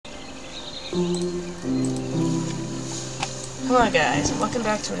Hello guys, and welcome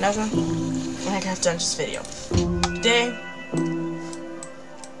back to another Minecraft Dungeons video. Today,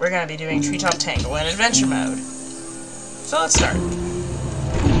 we're going to be doing TREETOP TANGLE in Adventure Mode. So let's start.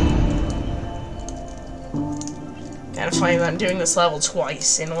 Kind of funny that I'm doing this level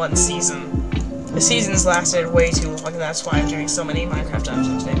twice in one season. The season's lasted way too long, and that's why I'm doing so many Minecraft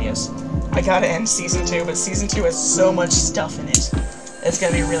Dungeons videos. I gotta end Season 2, but Season 2 has so much stuff in it, it's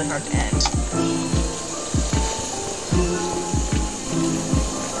gonna be really hard to end.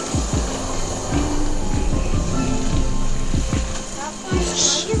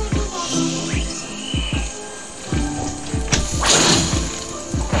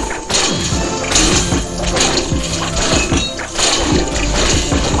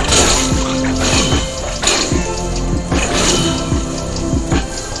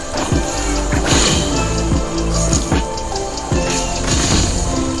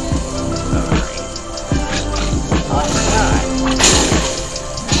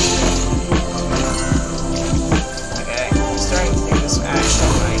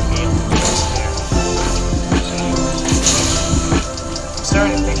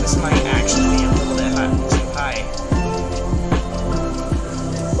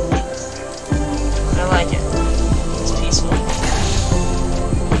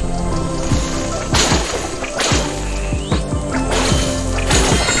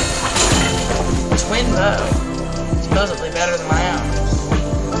 Supposedly better than my own.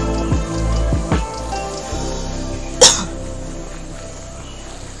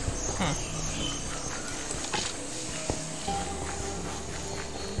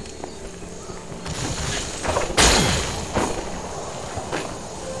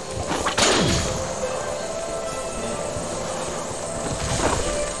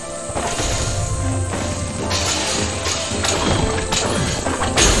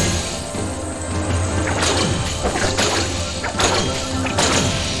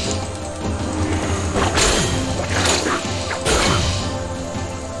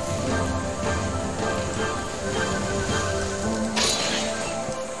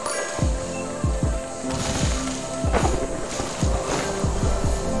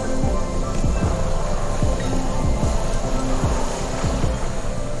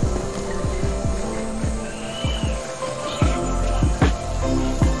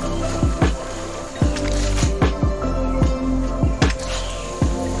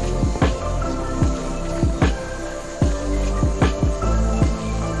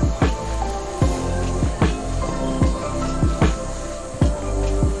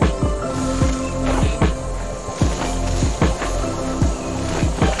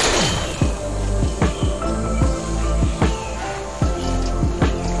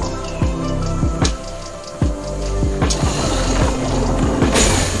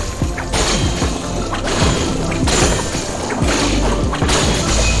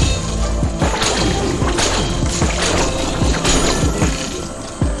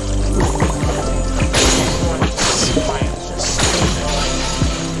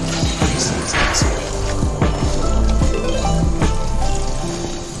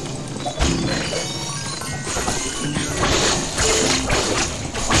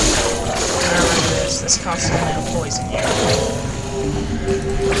 Constantly poison you.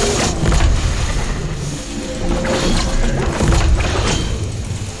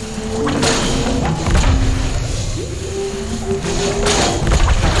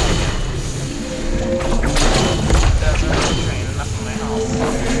 Doesn't drain enough of my health.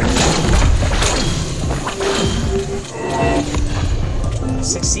 I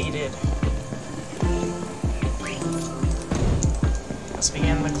succeeded. Let's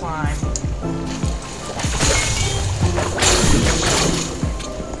begin the climb.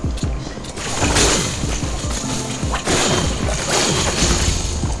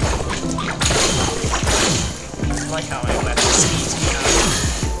 I like how it speeds me up.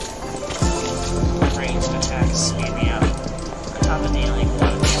 Ranged attacks speed me up. On top of dealing a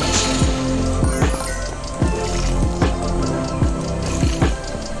lot of damage.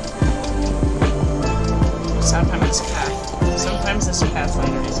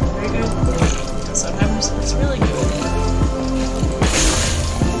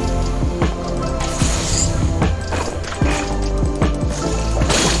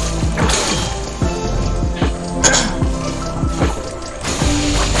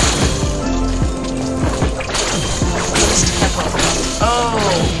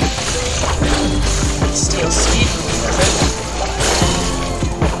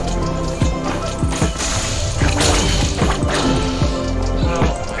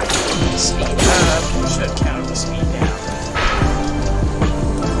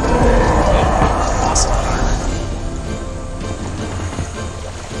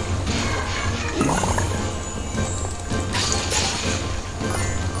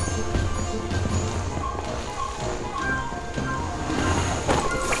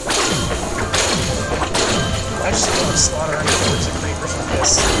 I just love slaughtering hordes of creepers with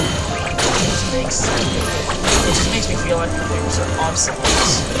this. It just makes me feel like the creepers are obsolete.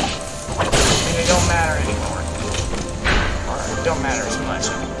 And they don't matter anymore. Or don't matter as much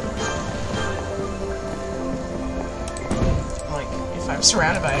anymore. Like, if I'm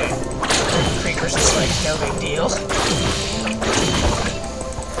surrounded by creepers, it's like no big deal.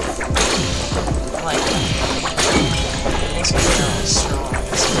 Like, it makes me feel really strong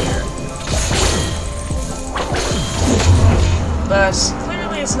and scared. But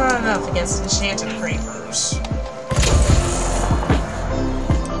clearly it's not enough against enchanted creepers.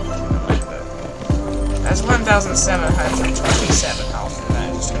 That's 1,727 health, and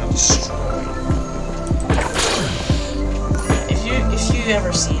I'm just gonna destroy. If you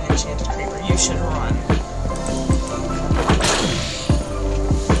ever see an enchanted creeper, you should run.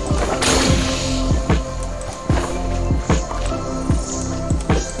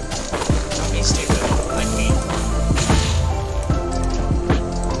 Don't be stupid like me.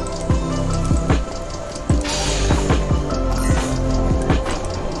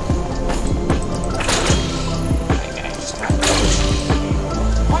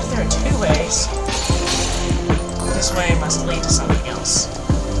 This way must lead to something else.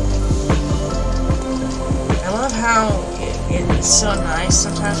 I love how it's so nice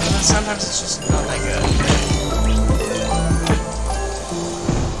sometimes, but then sometimes it's just not that good.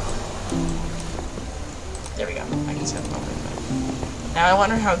 There we go. I can set them over. Now I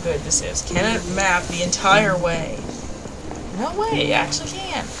wonder how good this is. Can it map the entire way? No way, it actually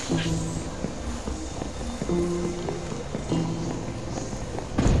can.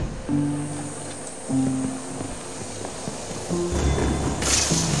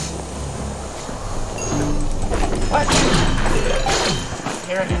 What?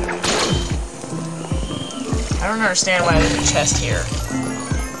 Here it is. I don't understand why there's a chest here.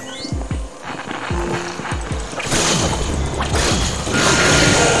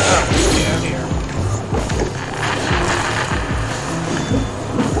 Oh, yeah, here.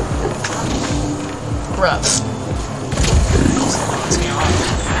 Rough. Let's get off.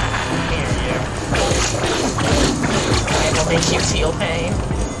 Here, you. And it'll make you feel pain.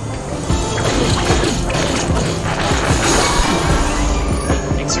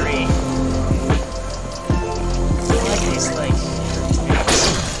 Victory. I like these, like, things.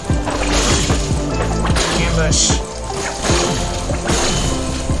 Ambush.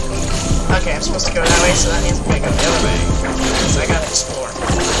 Okay, I'm supposed to go that way, so that means I'm gonna go the other way. Because I gotta explore.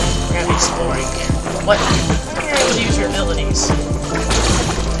 We're gonna be exploring here. What? How are you able to use your abilities?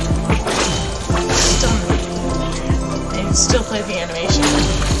 Still play the animation.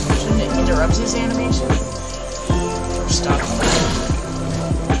 Shouldn't it interrupt his animation? Or stop him?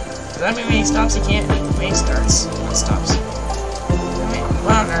 Does that mean when he stops, he can't? When he starts, it stops. I mean,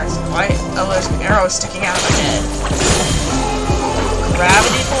 what on earth? Why? Oh, there's an arrow sticking out of my head.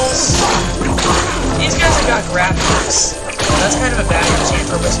 Gravity pulse? These guys have got gravity pulse. Well, that's kind of a bad enchant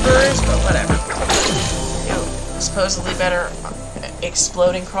for whisperers, but whatever. Ew, supposedly better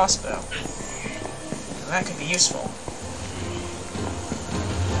exploding crossbow. That could be useful.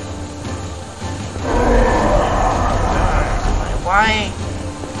 Why?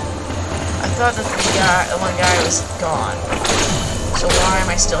 I thought that the one guy was gone. So why am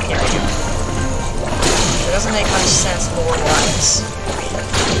I still hearing him? It doesn't make much sense lore-wise.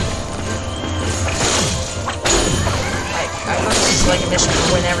 I thought this was like a mission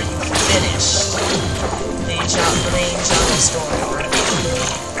for whenever you finish the main jungle story already.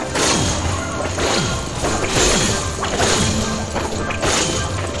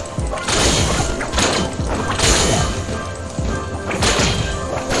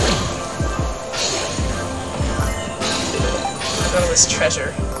 This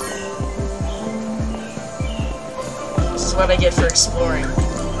treasure. This is what I get for exploring. I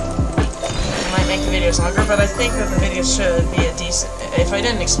might make the videos longer, but I think that the videos should be a decent... If I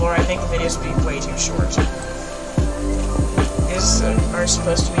didn't explore, I think the videos would be way too short. These are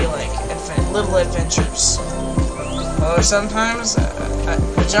supposed to be like little adventures. Although sometimes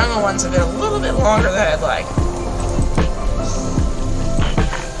the jungle ones have been a little bit longer than I'd like.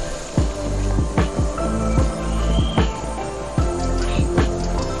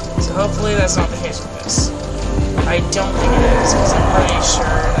 Hopefully that's not the case with this. I don't think it is, because I'm pretty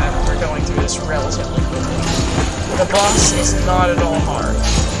sure that we're going through this relatively quickly. The boss is not at all hard.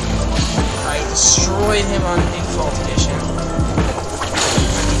 I destroyed him on default edition.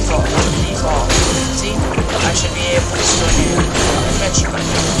 Default. See? I should be able to destroy him on adventure by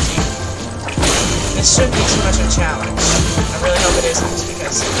difficulty. This shouldn't be too much of a challenge. I really hope it isn't,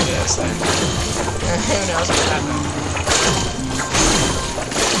 because if it is, then who knows what happened.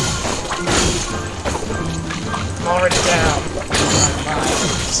 already down on mine,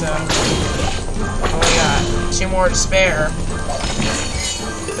 so we only got 2 more to spare.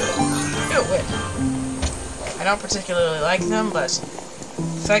 Oh, wait. I don't particularly like them, but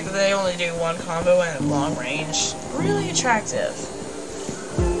the fact that they only do 1 combo and at long range, really attractive.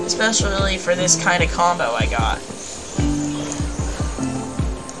 Especially for this kind of combo I got.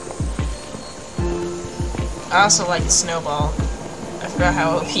 I also like the snowball. I forgot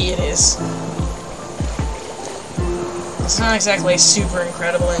how OP it is. It's not exactly a super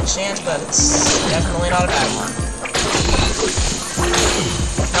incredible enchant, but it's definitely not a bad one.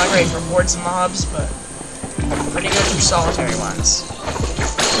 Not great for boards and mobs, but pretty good for solitary ones.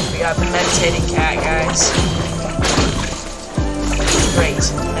 We got the meditating cat, guys. Great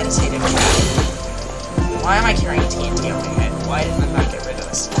meditative cat. Why am I carrying TNT on my head? Why didn't I not get rid of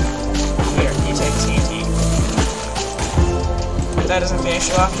this? Here, you take TNT. If that doesn't finish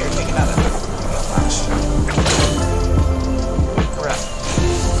you off, here, take another. Flash. Corrupt.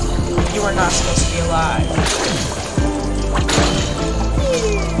 You are not supposed to be alive.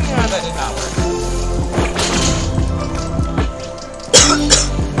 Yeah, that did not work.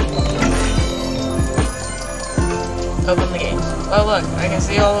 Open the gate. Oh look, I can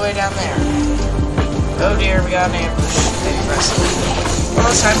see all the way down there. Oh dear, we got an ambush. Impressive. Well,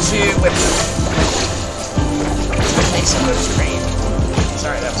 it's time to whip them. Make some of this green.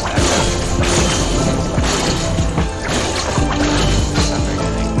 Sorry, that was bad. Not very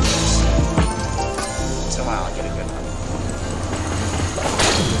good English. Once in a while I get a good one.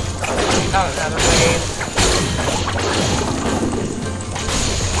 Not another wave.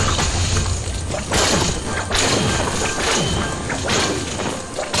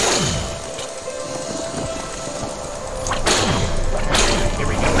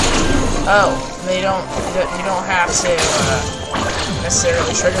 Oh, you don't have to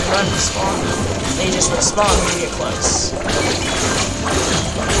necessarily trigger the run respawn. They just respawn when you get close.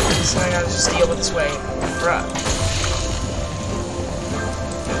 So I gotta just deal with this wave. Bruh.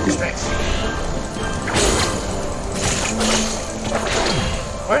 Strength.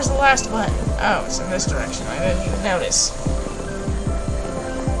 Where's the last button? Oh, it's in this direction. I didn't even notice.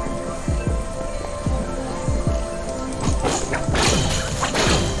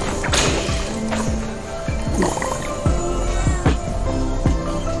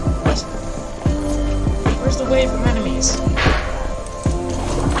 Wave of enemies.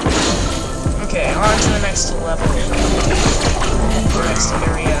 Okay, on to the next level. The next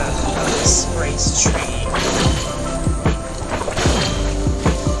area of this race tree.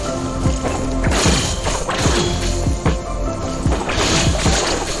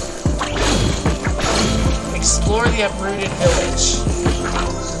 Explore the uprooted village.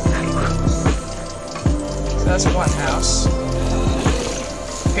 So that's one house.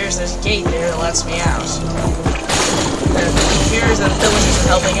 Here's this gate there that lets me out. And it appears that the villagers are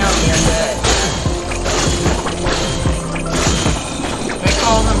helping out the undead. We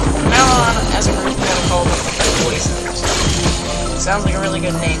call them, from now on, as a group, we're gonna call them poisoned. Sounds like a really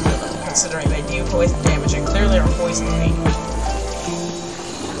good name for them, considering they do poison damage and clearly are poisoning me.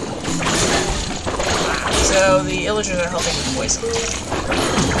 So the illagers are helping with poison.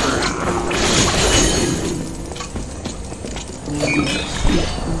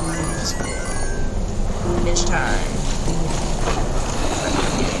 Ninja time.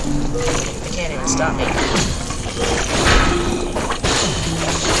 They can't even stop me.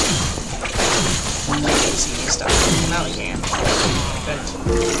 See me stop. Now they can. Good.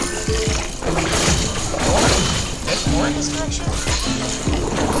 More? There's more in this direction?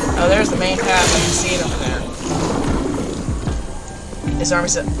 Oh, there's the main path. I can see it over there. The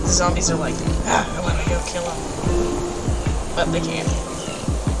zombies are like, I want to go kill them. But they can't.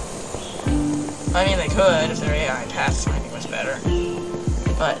 I mean, they could if their AI pathfinding was better.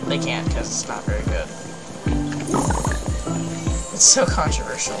 But they can't because it's not very good. It's so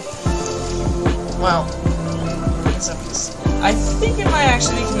controversial. Well, I think it might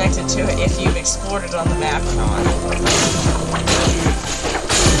actually be connected to it if you've explored it on the map or not.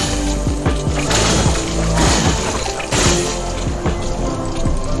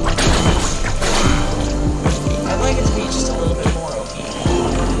 I'd like it to be just a little bit more OP.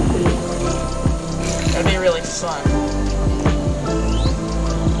 That'd be really fun.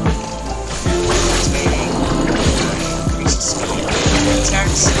 Maybe increase the speed of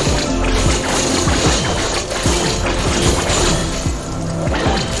attacks.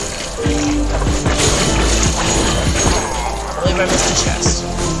 I believe I missed a chest.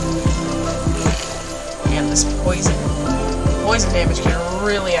 And this poison damage can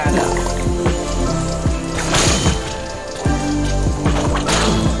really add up.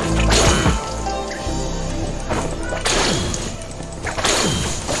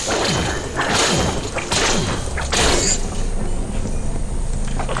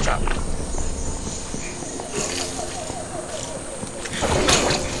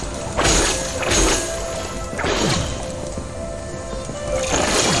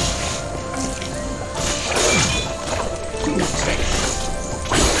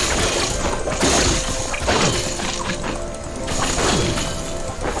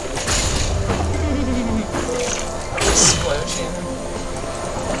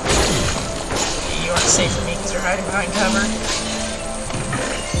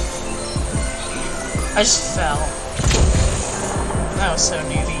 I just fell. That was so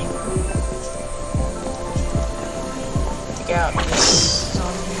newbie. Take out this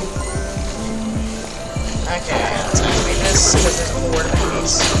zombie. Okay, let's activate this because there's a horde of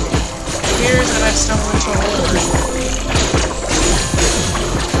enemies. It appears that I've stumbled into a horde.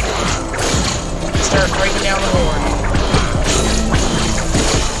 Start breaking down the horde.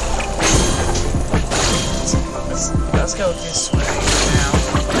 Let's go this way now.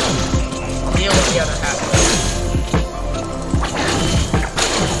 I'll deal with the other half of it.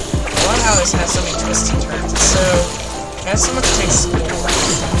 I love how this has so many twists and turns. It has so much to explore.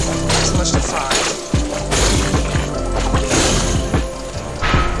 So much to find.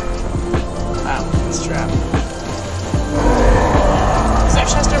 Wow, it's a trap. Is there a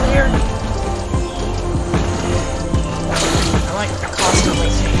chest over here? I like constantly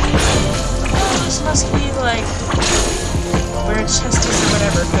thinking. This must be like where a chest is or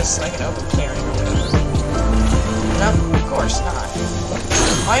whatever, because like an open clearing or whatever. Nope, of course not.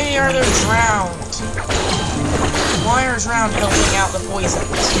 Why are they drowned? Why are drowned helping out the poisoned?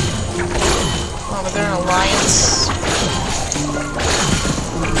 Oh, but they're an alliance.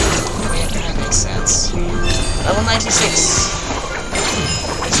 That makes sense. Level 96.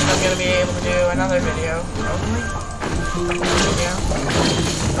 Which I'm gonna be able to do another video, hopefully. Yeah.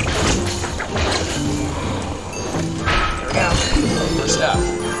 There we go. More stuff.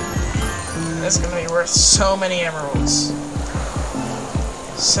 And this is gonna be worth so many emeralds.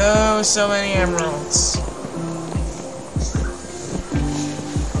 So many emeralds.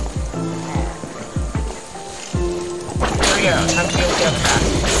 Here we go. Time to deal with the other half.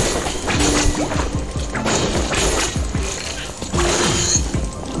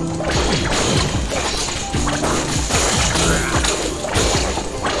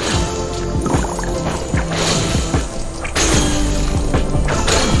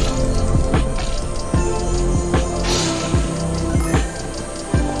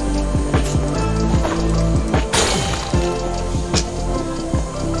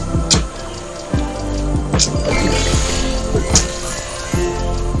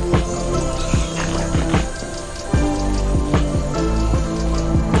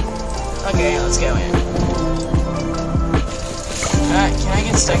 Okay, let's go in. Can I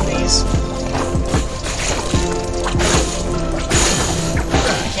get stuck in these?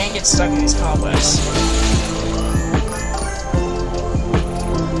 I can't get stuck in these cobwebs.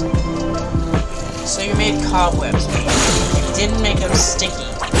 So you made cobwebs, but you didn't make them sticky.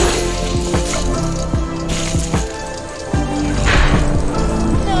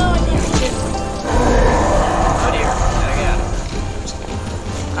 No, I didn't reach it. Oh dear, I got it.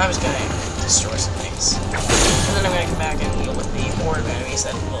 I was gonna destroy some things. And then I'm gonna come back and deal with the horde of enemies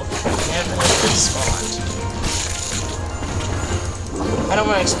that will never respawn. I don't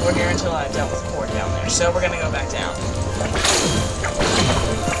want to explore here until I've dealt with the horde down there, so we're gonna go back down.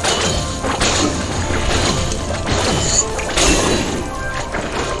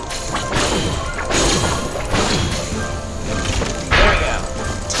 There we go.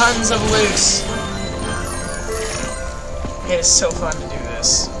 Tons of loot. It is so fun to do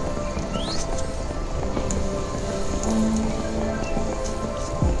this.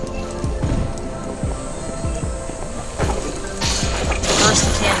 First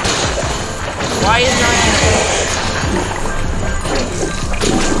the candy. Why is there an enemy?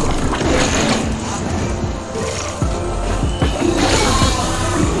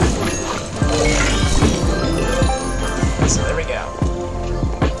 So there we go.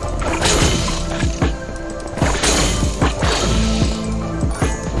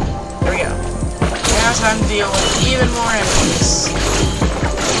 There we go. Now it's time to deal with even more enemies.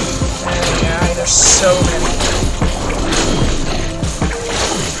 And yeah, there's so many.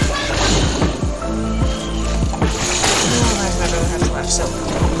 So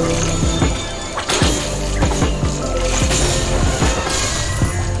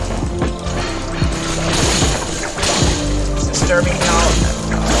it's disturbing how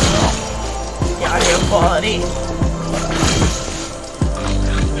the audio quality.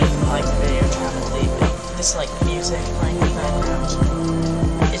 I like the video travel, this like music playing in the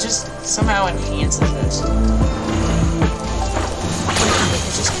background. It just somehow enhances it.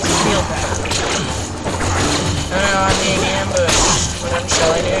 It just feels better. I'm being ambushed. What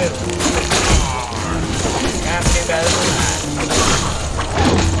shall I do? I have to do better than that.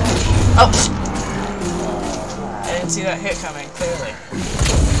 Oh! I didn't see that hit coming, clearly.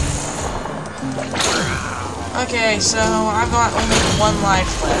 Okay, so I've got only one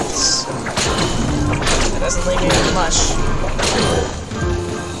life left. That doesn't leave me with much.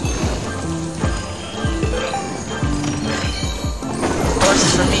 Of course,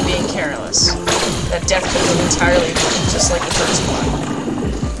 it's from me being careless. that death could have entirely been just like the first one.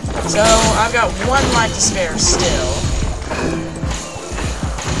 So, I've got 1 life to spare still.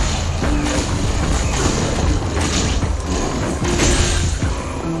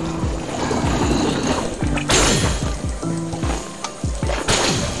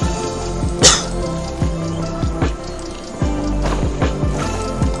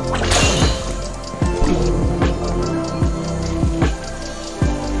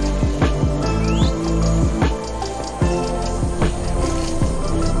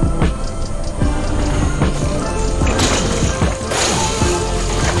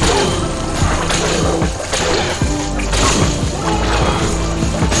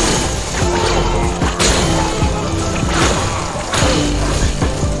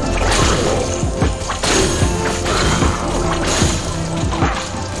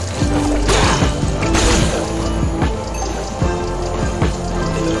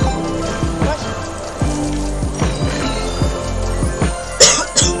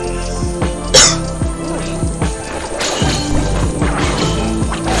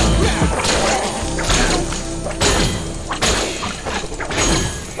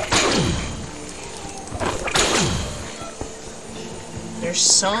 There's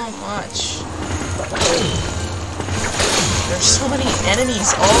so much. There's so many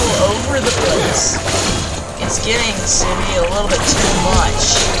enemies all over the place. It's getting to be a little bit too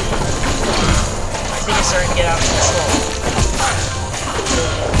much. I think it's starting to get out of control.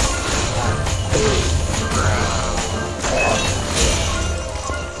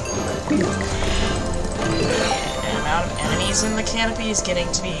 And the amount of enemies in the canopy is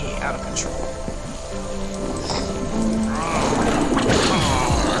getting to be out of control.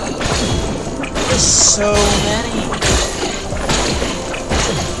 There's so many.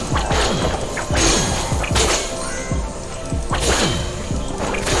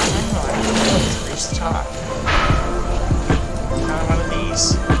 I don't know if reach the top. Not one of these.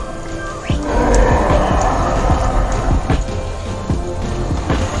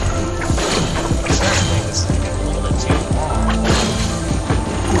 I'm starting to think this is getting a little bit too long.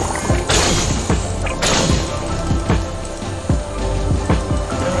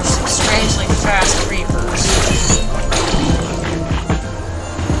 There's some strangely fast creepers.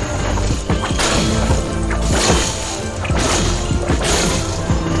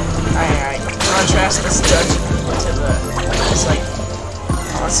 I contrast this dungeon to this like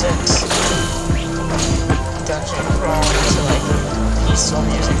constant dungeon crawling to like peaceful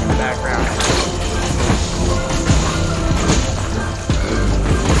music in the background.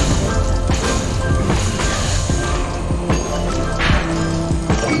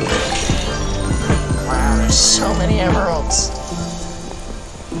 So many emeralds.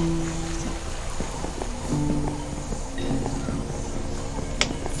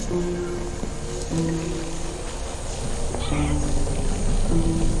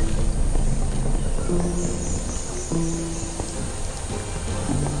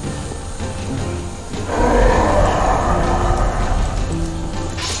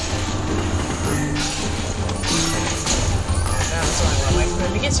 That's only one way for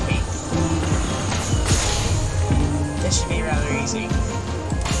him to get to me. This should be rather easy,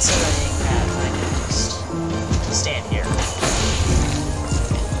 considering that I can just stand here.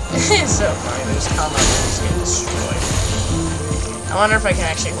 It's so funny, those combatants get destroyed. I wonder if I can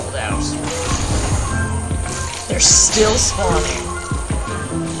actually hold out. They're still spawning.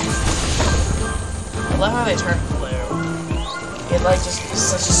 I love how they turn blue. It like just is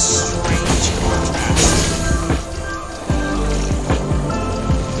such a strange contrast.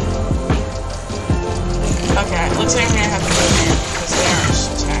 Okay, it looks like I'm gonna have to move in because they aren't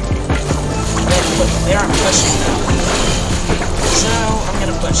attacking. They aren't pushing them. So I'm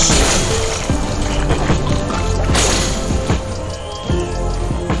gonna push.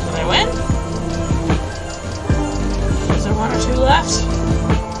 Did I win? Is there 1 or 2 left?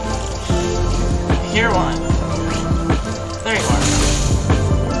 I hear one. There you are.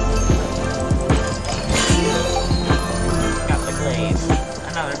 Got the glaive.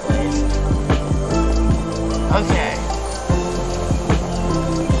 Another glaive. Okay.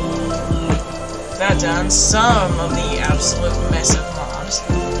 That done, some of the absolute mess of mobs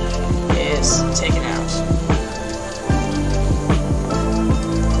is taken out. Some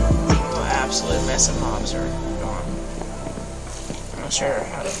of the absolute mess of mobs are gone. I'm not sure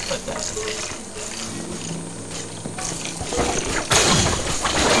how to put that.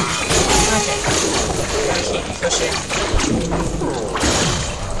 Okay. Gotta keep pushing.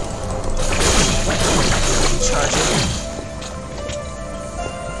 Charging.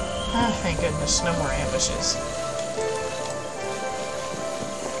 Oh, thank goodness, no more ambushes.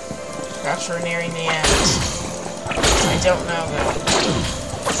 Perhaps we're nearing the end. I don't know, though.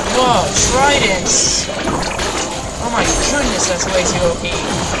 Whoa, tridents! Oh my goodness, that's way too OP.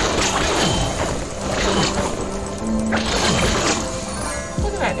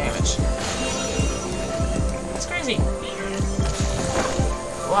 Look at that damage. That's crazy.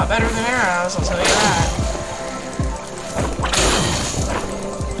 A lot better than arrows, I'll tell you that.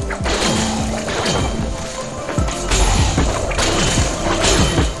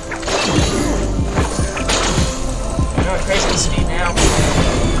 I'm going crazy with speed now.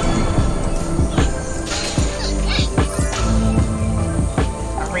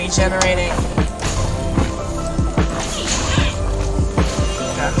 I'm regenerating.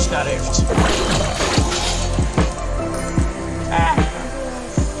 I just got oofed. Ah.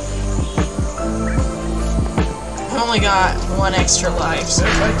 I only got one extra life, so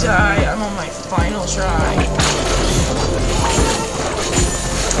if I die, I'm on my final try.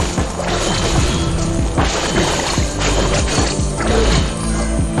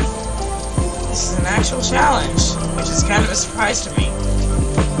 This is an actual challenge, which is kind of a surprise to me.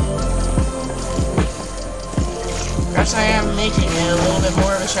 Perhaps I am making it a little bit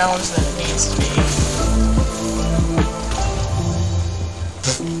more of a challenge than it needs to be.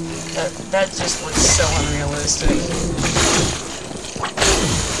 That just looks so unrealistic.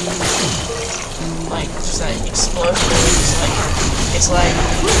 Like, just that explosion, it's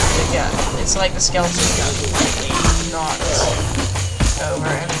like the skeleton got lightly knocked over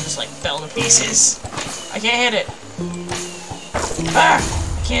and then just like fell to pieces. I can't hit it. Ah!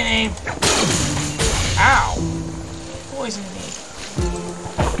 I can't aim. Ow! Poison me.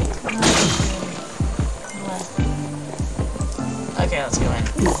 Okay, let's go in.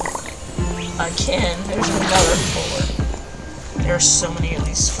 Again, there's another floor. There are so many of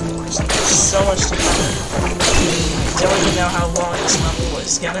these floors. There's so much to cover. I don't even know how long this level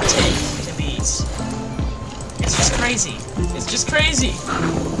is gonna take to beat. It's just crazy. It's just crazy.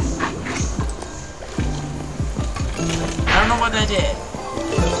 I don't know what that did.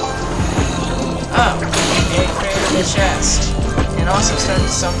 Oh, it created a chest. And also started to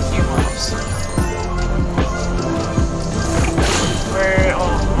summon a few mobs.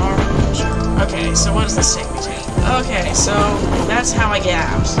 Okay, so what does this take me to? Okay, so that's how I get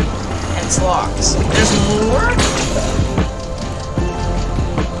out. And it's locked. There's more?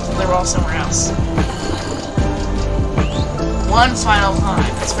 They were all somewhere else. One final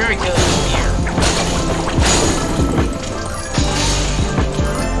climb. That's very good here.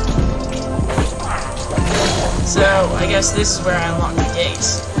 So, I guess this is where I unlock the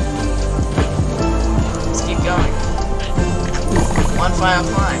gates. Let's keep going. One final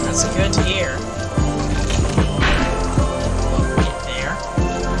climb. That's good to hear. Get there.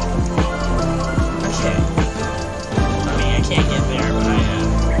 Okay. I mean, I can't get there, but I am.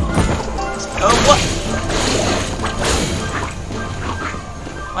 Oh, what?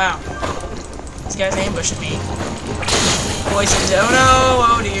 Wow. This guy's ambushing me. Poisoned. Oh no!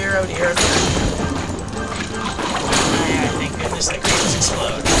 Oh dear, oh dear, oh dear. Thank goodness that creatures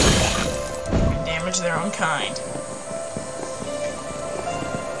explode. And damage their own kind.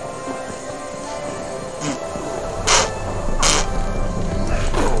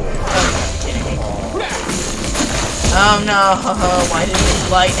 Oh no, why did it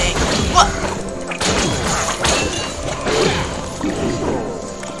lightning? What?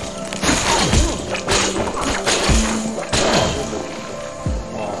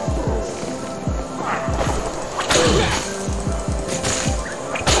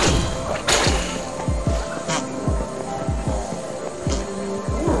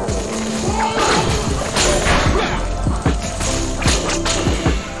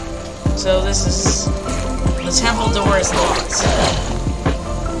 So this is... the temple door is locked.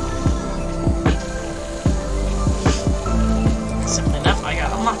 Simple enough, I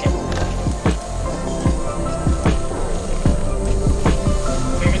gotta unlock it.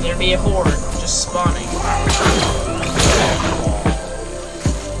 Figured there'd be a horde just spawning.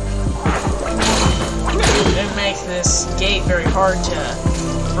 It'd make this gate very hard to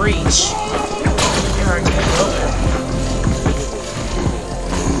breach. Very hard to get open.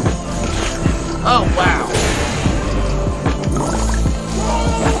 Oh, wow.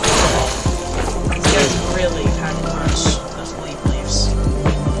 These guys really pack a punch, those leaves.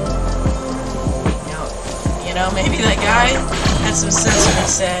 You know, maybe that guy had some sense when he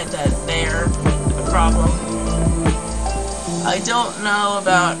said that they're a problem. I don't know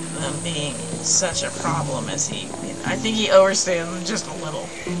about them being such a problem as he... I think he overstated them just a little.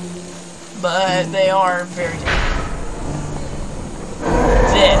 But they are very different.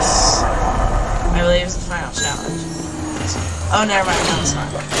 This... I believe it's the final challenge. Oh, never mind. No, it's not.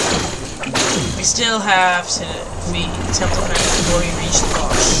 we still have to defeat Temple Knight before we reach the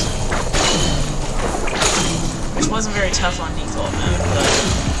boss. Which wasn't very tough on default mode, but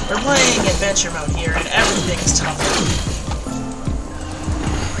we're playing adventure mode here, and everything's tougher.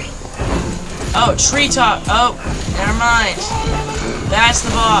 Oh, TREETOP! Oh, never mind. That's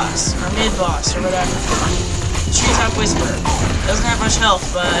the boss, or mid-boss, or whatever. TREETOP Whisperer. Doesn't have much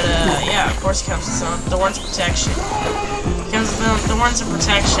health, but, yeah, of course it comes with some Thorns of Protection. It comes with Thorns of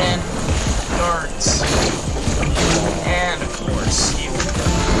Protection, guards, and, of course, you.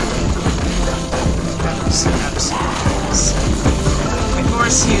 Of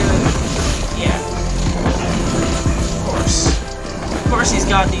course, you. Yeah. Of course, he's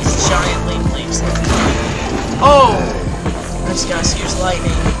got these giant leaves. Oh! I just gotta use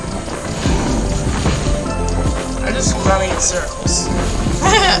lightning. I'm just running in circles.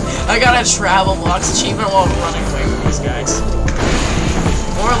 I got a travel blocks achievement while running away from these guys.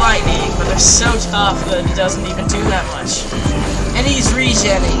 More lightning, but they're so tough that it doesn't even do that much. And he's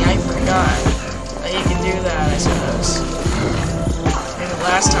regenning, I forgot. That you can do that, I suppose. Maybe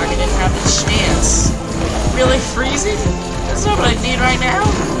last time I didn't have the chance. Really freezing? That's not what I need right now.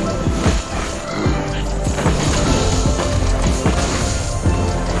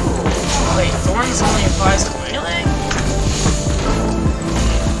 Wait, Thorns only applies to melee?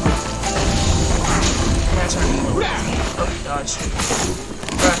 That's right. Oh, dodge.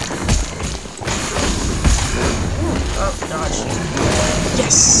 Run. Oh, dodge.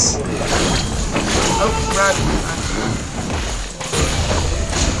 Yes! Oh, run.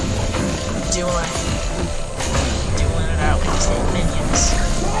 Dueling it out with these little minions.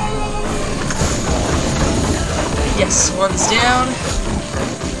 Yes, one's down.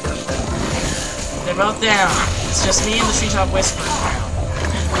 They're both down. It's just me and the TREETOP Whisperer now.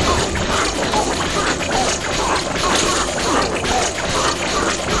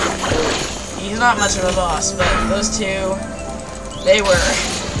 He's not much of a boss, but those two, they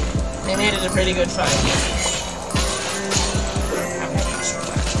made it a pretty good fight.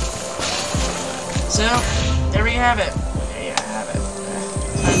 So, there we have it. There you have it.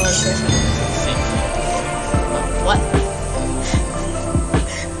 What?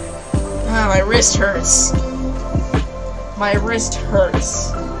 Ah, my wrist hurts. My wrist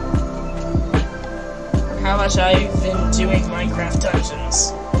hurts. How much I've been doing Minecraft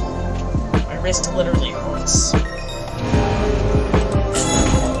Dungeons. My wrist literally hurts.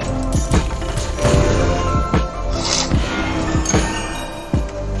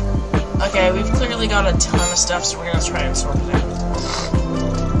 Okay, we've clearly got a ton of stuff, so we're gonna try and sort it out.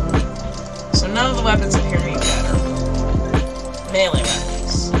 So none of the weapons appear to be better. Melee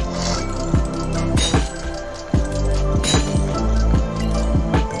weapons.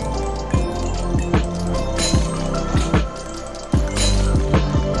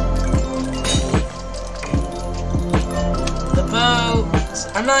 The bow...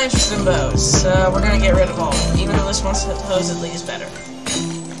 I'm not interested in bows, so we're gonna get rid of all of them, even though this one supposedly is better.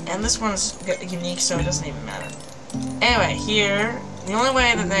 And this one's unique, so it doesn't even matter. Anyway, here, the only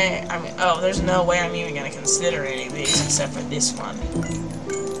way that oh, there's no way I'm even gonna consider any of these except for this one.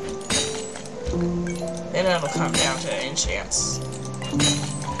 Then it'll come down to enchants.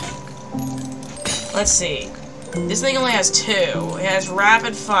 Let's see. This thing only has two. It has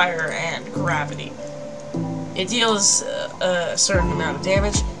rapid fire and gravity. It deals a certain amount of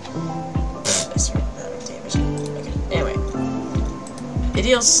damage. It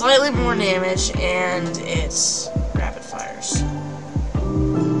deals slightly more damage, and it's rapid fires.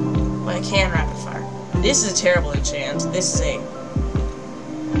 But it can rapid fire. This is a terrible enchant. This is a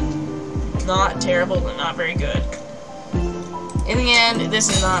not terrible, but not very good. In the end, this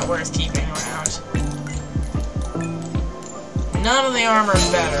is not worth keeping around. None of the armor is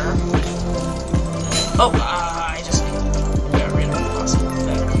better. Oh, I just got rid of the possible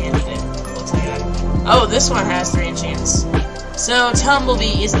better candidate. Looks like that. Oh, this one has 3 enchants. So,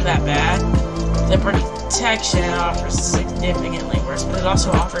 Tumblebee isn't that bad. The protection offers significantly worse, but it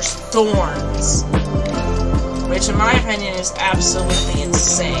also offers thorns. Which, in my opinion, is absolutely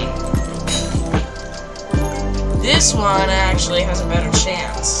insane. This one actually has a better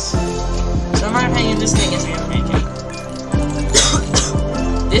chance. So, in my opinion, this thing isn't going to make it.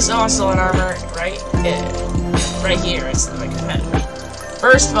 This also an armor, right here, is the competitor.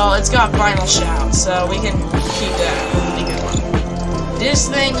 First of all, it's got Final Shout, so we can keep that. Pretty good one. This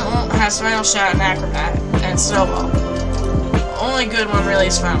thing has Final Shout and Acrobat and Snowball. Only good one really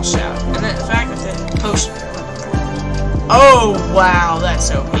is Final Shout. And then the fact that the potion. Oh wow,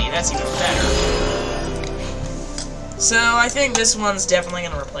 that's OP. That's even better. So I think this one's definitely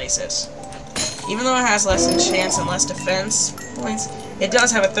gonna replace it. Even though it has less enchants and less defense points, It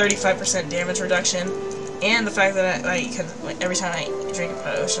does have a 35% damage reduction, and the fact that every time I drink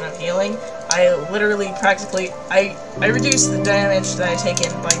a potion of healing, I literally practically I reduce the damage that I take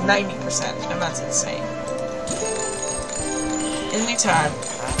in by 90%, and that's insane. In the meantime,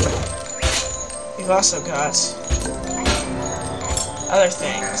 we've also got other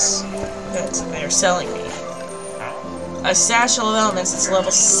things that they're selling me. A satchel of elements that's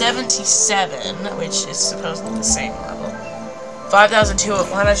level 77, which is supposedly the same level. 5,002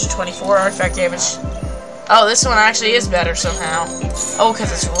 of 124 artifact damage. Oh, this one actually is better somehow. Oh,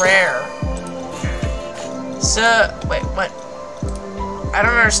 because it's rare. So, wait, what? I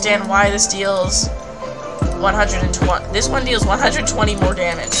don't understand why this deals 120. This one deals 120 more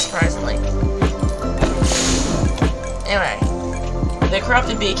damage, surprisingly. Anyway, the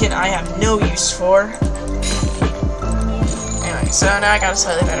corrupted beacon I have no use for. Anyway, so now I got a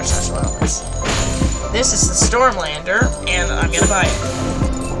slightly better special elements. This is the Stormlander, and I'm gonna buy it.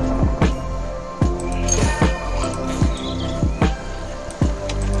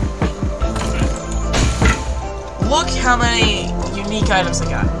 Look how many unique items I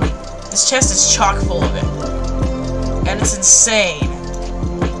got. This chest is chock full of it. And it's insane.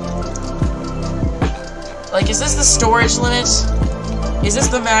 Like, is this the storage limit? Is this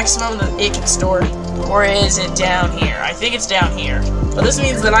the maximum that it can store? Or is it down here? I think it's down here. But this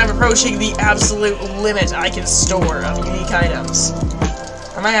means that I'm approaching the absolute limit I can store of unique items.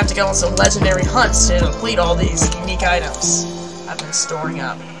 I might have to go on some legendary hunts to complete all these unique items I've been storing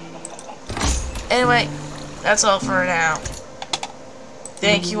up. Anyway, that's all for now.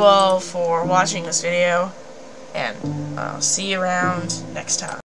 Thank you all for watching this video, and I'll see you around next time.